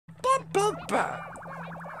Bumper!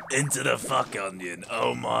 Into the fuck onion.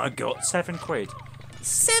 Oh my god. 7 quid.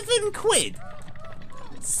 7 quid?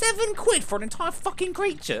 7 quid for an entire fucking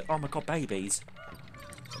creature? Oh my god, babies.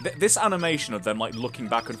 This animation of them, like, looking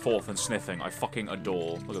back and forth and sniffing, I fucking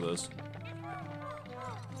adore. Look at this.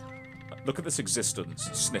 Look at this existence.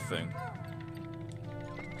 Sniffing.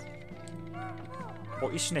 What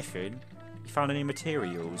are you sniffing? You found any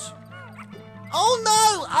materials? Oh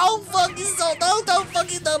no! Oh fucking so no! Don't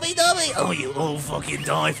fucking dummy! Oh, you all fucking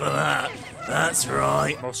die for that. That's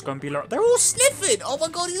right. What's gonna be like? They're all sniffing! Oh my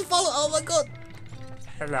god, he's following! Oh my god!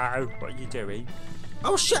 Hello, what are you doing?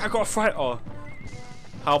 Oh shit, I got a fright. Oh.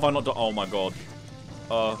 How have I not done? Oh my god.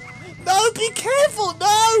 No, be careful!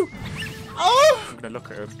 No! Oh! I'm gonna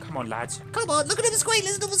look at him. Come on, lads. Come on, look at him squeak!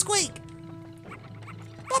 Listen to him squeak!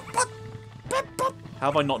 How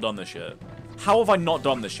have I not done this yet? How have I not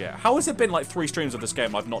done this yet? How has it been like 3 streams of this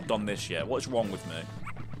game I've not done this yet? What's wrong with me?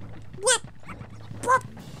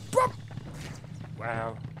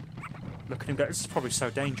 Wow. Look at him go. This is probably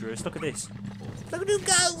so dangerous. Look at this. Look at him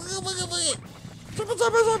go! Look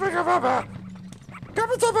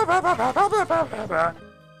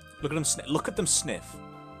at them sniff. Look at them sniff.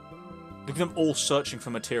 Look at them all searching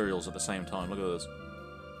for materials at the same time. Look at this.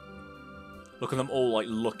 Look at them all like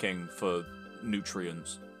looking for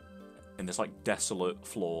nutrients in this like desolate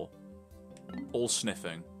floor. All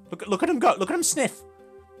sniffing. Look at them go. Look at them sniff.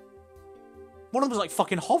 One of them was like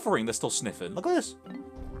fucking hovering. They're still sniffing. Look at this.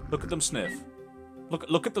 Look at them sniff.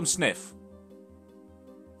 Look at them sniff.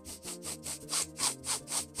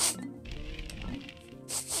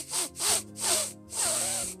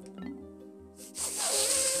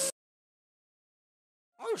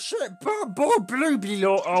 Oh shit,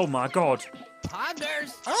 blue. Oh my god.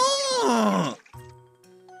 Ponders! Oh!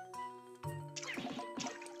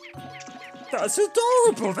 That's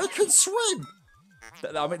adorable, they can swim!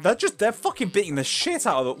 I mean, they're fucking beating the shit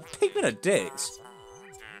out of them. Pigmen are dicks.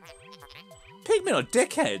 Pigmen are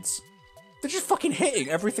dickheads. They're just fucking hitting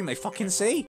everything they fucking see.